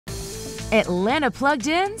Atlanta Plugged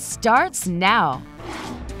In starts now.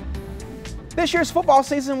 This year's football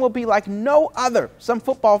season will be like no other. Some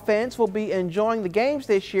football fans will be enjoying the games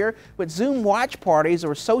this year with Zoom watch parties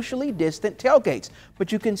or socially distant tailgates.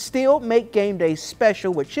 But you can still make game day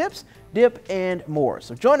special with chips, dip, and more.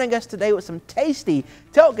 So joining us today with some tasty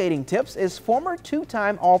tailgating tips is former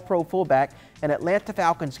two-time All-Pro fullback and Atlanta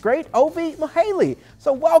Falcons great Ovie Mughelli.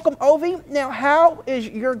 So welcome, Ovie. Now, how is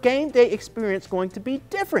your game day experience going to be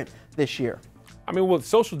different this year? I mean, with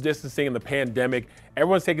social distancing and the pandemic,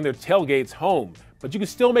 everyone's taking their tailgates home. But you can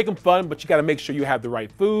still make them fun, but you got to make sure you have the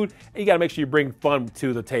right food, and you got to make sure you bring fun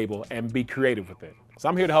to the table and be creative with it. So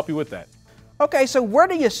I'm here to help you with that. Okay, so where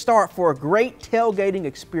do you start for a great tailgating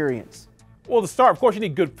experience? Well, to start, of course, you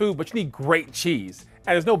need good food, but you need great cheese.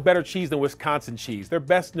 And there's no better cheese than Wisconsin cheese. They're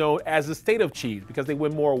best known as the state of cheese because they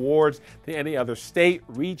win more awards than any other state,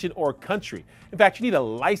 region, or country. In fact, you need a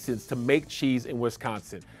license to make cheese in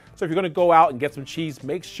Wisconsin. So if you're going to go out and get some cheese,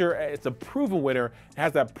 make sure it's a proven winner. It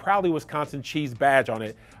has that Proudly Wisconsin cheese badge on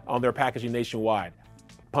it on their packaging nationwide.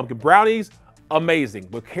 Pumpkin brownies, amazing.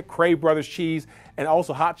 With Cray Brothers cheese and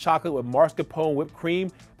also hot chocolate with mascarpone whipped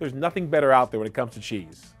cream. There's nothing better out there when it comes to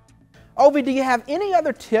cheese. Ovie, do you have any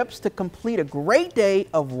other tips to complete a great day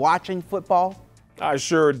of watching football? I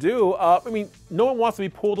sure do. I mean, no one wants to be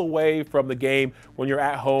pulled away from the game when you're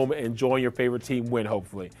at home enjoying your favorite team win,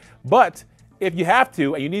 hopefully. But if you have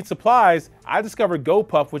to and you need supplies, I discovered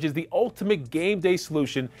GoPuff, which is the ultimate game day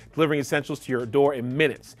solution, delivering essentials to your door in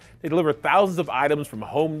minutes. They deliver thousands of items from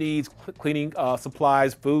home needs, cleaning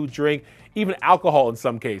supplies, food, drink, even alcohol in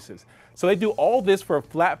some cases. So they do all this for a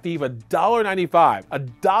flat fee of $1.95.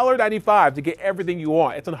 $1.95 to get everything you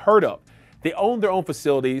want. It's unheard of. They own their own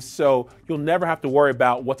facilities, so you'll never have to worry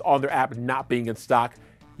about what's on their app not being in stock.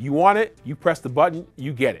 You want it, you press the button,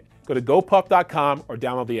 you get it. Go to gopuff.com or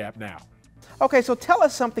download the app now. Okay, so tell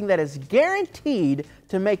us something that is guaranteed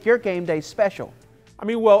to make your game day special. I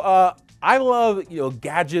mean, well, I love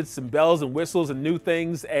gadgets and bells and whistles and new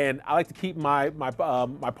things, and I like to keep my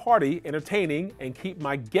party entertaining and keep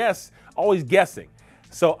my guests always guessing.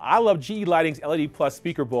 So I love GE Lighting's LED Plus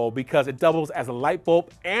speaker bulb because it doubles as a light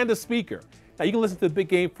bulb and a speaker. Now you can listen to the big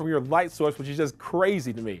game from your light source, which is just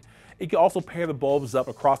crazy to me. You can also pair the bulbs up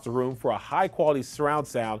across the room for a high quality surround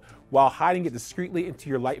sound while hiding it discreetly into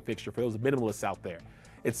your light fixture for those minimalists out there.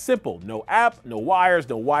 It's simple, no app, no wires,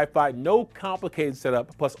 no Wi-Fi, no complicated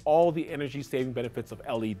setup, plus all the energy saving benefits of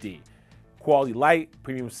LED. Quality light,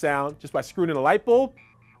 premium sound, just by screwing in a light bulb,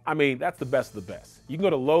 I mean, that's the best of the best. You can go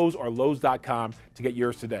to Lowe's or Lowe's.com to get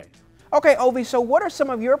yours today. Okay, Ovie, so what are some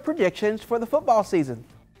of your predictions for the football season?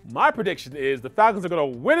 My prediction is the Falcons are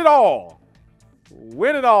going to win it all.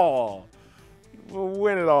 Win it all.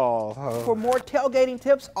 Win it all. For more tailgating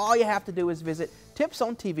tips, all you have to do is visit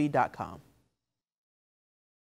tipsontv.com.